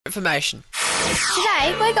information.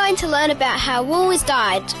 Today we're going to learn about how wool is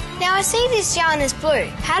dyed. Now I see this yarn is blue.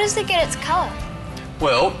 How does it get its colour?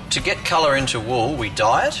 Well, to get colour into wool, we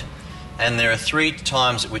dye it, and there are 3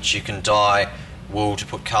 times at which you can dye wool to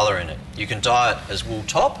put colour in it. You can dye it as wool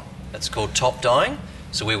top, that's called top dyeing,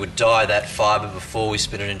 so we would dye that fibre before we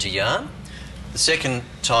spin it into yarn. The second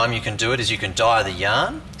time you can do it is you can dye the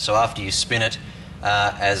yarn, so after you spin it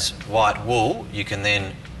as white wool, you can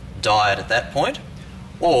then dye it at that point,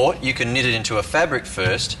 or you can knit it into a fabric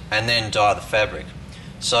first and then dye the fabric.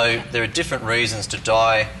 So there are different reasons to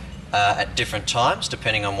dye at different times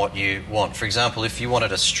depending on what you want. For example, if you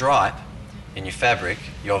wanted a stripe in your fabric,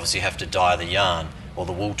 you obviously have to dye the yarn or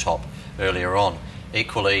the wool top earlier on.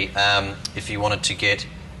 Equally, if you wanted to get,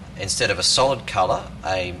 instead of a solid colour,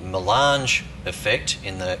 a melange effect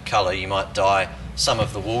in the colour, you might dye some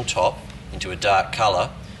of the wool top into a dark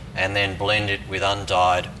colour and then blend it with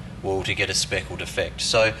undyed wool to get a speckled effect.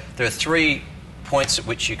 So there are 3 points at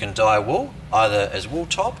which you can dye wool, either as wool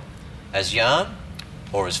top, as yarn,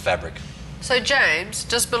 or as fabric. So James,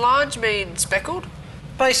 does melange mean speckled?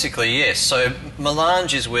 Basically, yes. So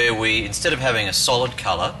melange is where we, instead of having a solid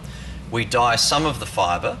colour, we dye some of the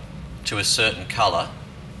fibre to a certain colour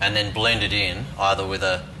and then blend it in either with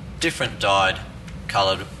a different dyed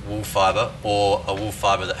coloured wool fibre or a wool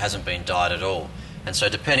fibre that hasn't been dyed at all. And so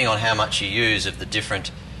depending on how much you use of the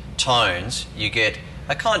different tones, you get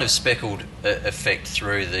a kind of speckled effect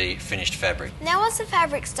through the finished fabric. Now once the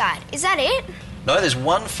fabric's dyed, is that it? No, there's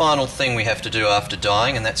one final thing we have to do after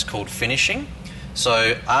dyeing, and that's called finishing.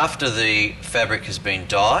 So after the fabric has been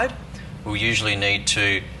dyed, we'll usually need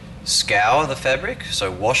to scour the fabric,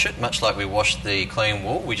 so wash it, much like we wash the clean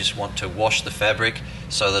wool. We just want to wash the fabric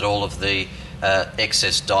so that all of the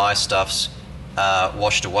excess dye stuff's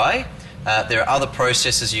washed away. There are other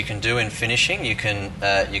processes you can do in finishing. You can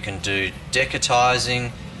do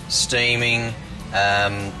decotizing, steaming,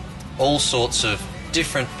 all sorts of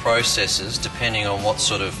different processes depending on what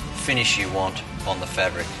sort of finish you want on the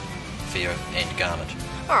fabric for your end garment.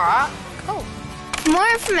 Alright, cool. For more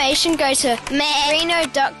information go to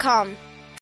merino.com.